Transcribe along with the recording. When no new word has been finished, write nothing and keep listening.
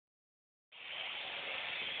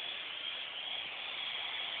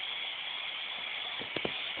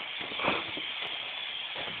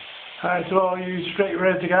Hi to all you straight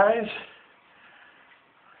razor guys.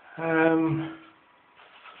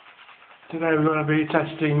 Today we're going to be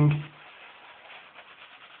testing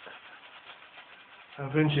a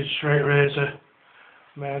vintage straight razor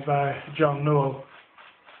made by Nowill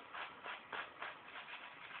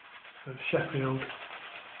of Sheffield.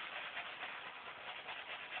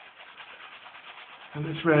 And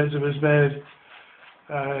this razor was made,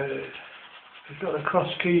 it's got the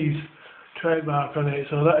cross keys trademark on it,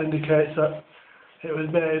 so that indicates that it was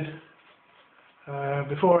made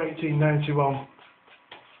before 1891.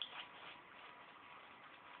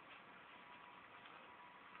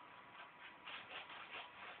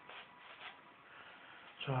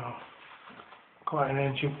 So, quite an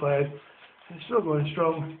ancient blade. It's still going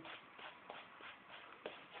strong.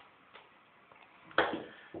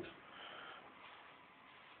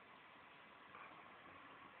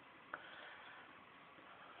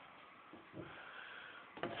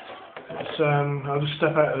 I'll just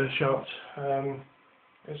step out of the shot.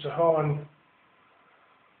 It's a horn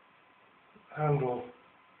handle.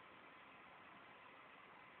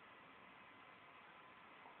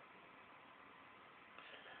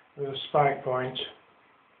 With a spike point.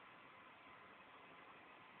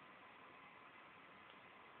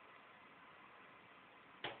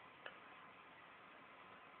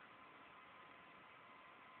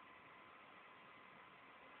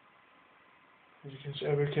 As you can see,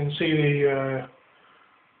 we can see the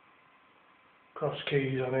cross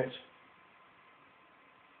keys on it.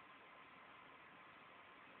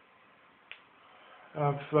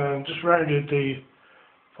 I've just rounded the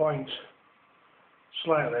point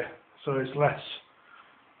slightly, so it's less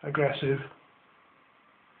aggressive.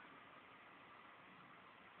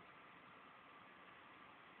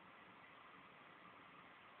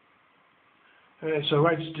 It's a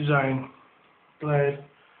wedge design blade,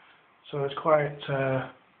 so it's quite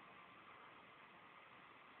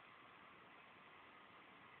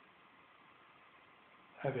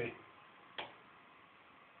heavy.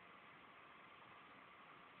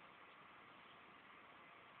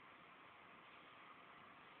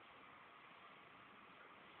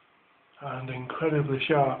 And incredibly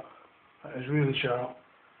sharp. That is really sharp.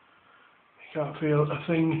 You can't feel a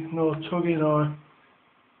thing, no tugging or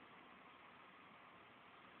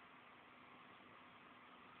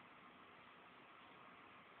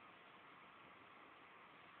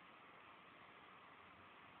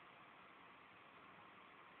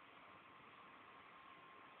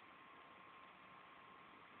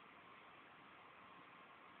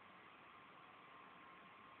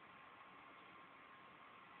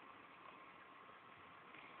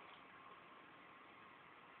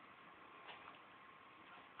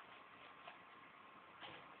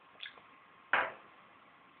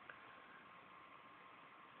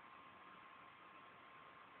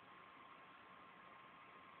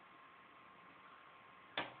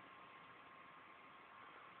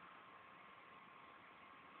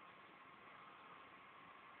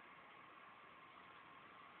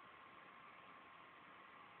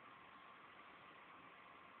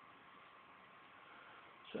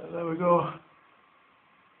so there we go.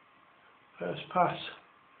 First pass.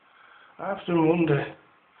 I often wonder,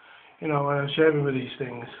 you know, when I'm shaving with these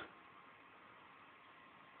things,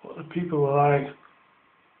 what the people are like.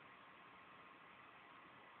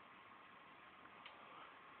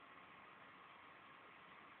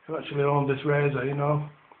 Who actually own this razor, you know.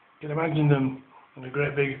 You can imagine them with a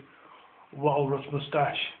great big walrus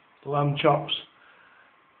moustache, lamb chops.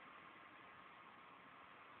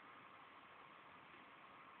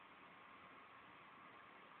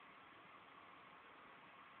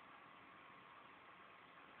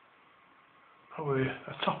 Probably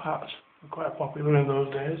a top hat, quite popular in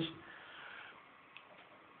those days.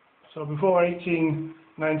 So before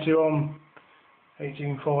 1891,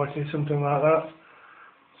 1840, something like that.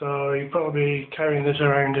 So he'd probably be carrying this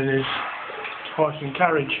around in his horse and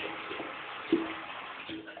carriage.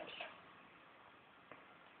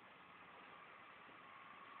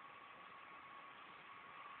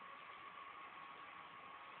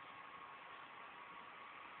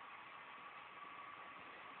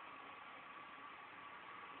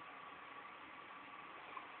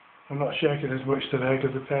 I'm not shaking as much today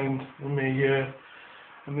because the pain in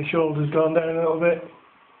my shoulder's gone down a little bit.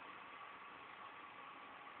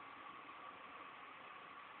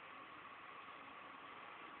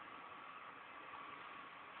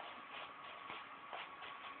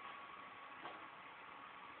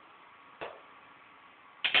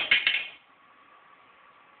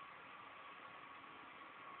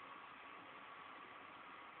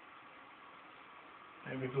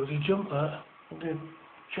 Maybe bloody jump that. The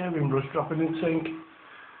shaving brush dropping in the sink.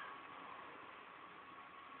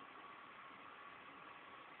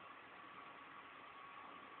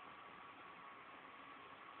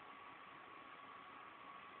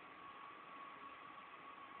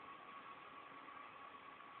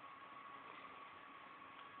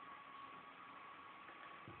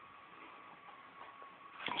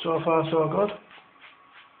 So far so good.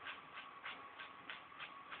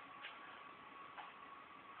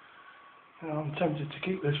 I'm tempted to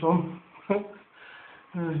keep this one.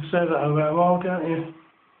 You say that about them all, can't you?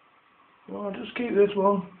 Well, just keep this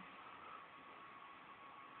one.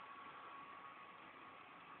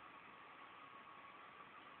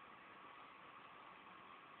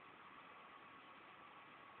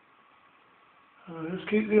 I'll just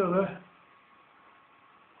keep the other.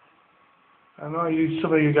 I know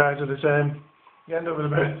some of you guys are the same. You end up with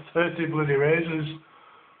about 30 bloody razors.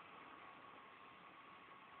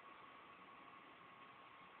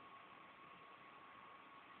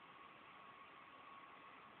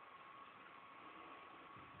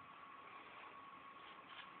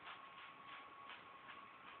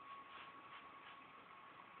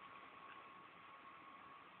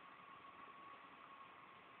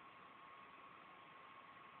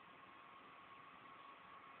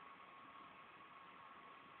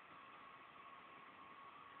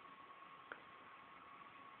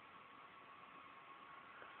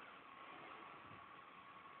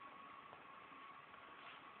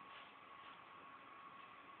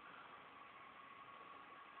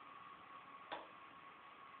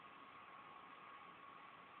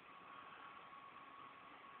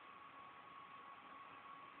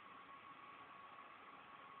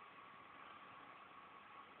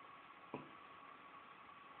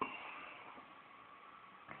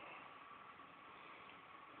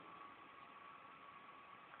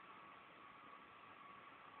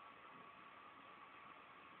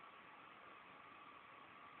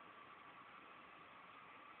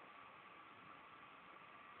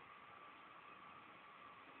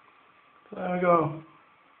 There we go.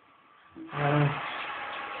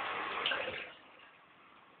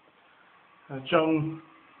 John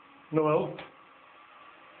Nowill.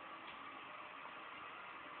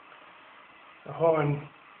 A horn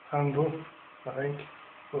handle, I think.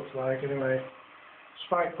 Looks like anyway.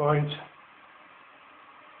 Spike point.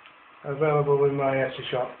 Available in my Etsy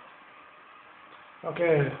shop.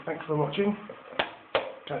 Okay, thanks for watching.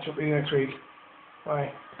 Catch up with you next week.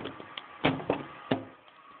 Bye.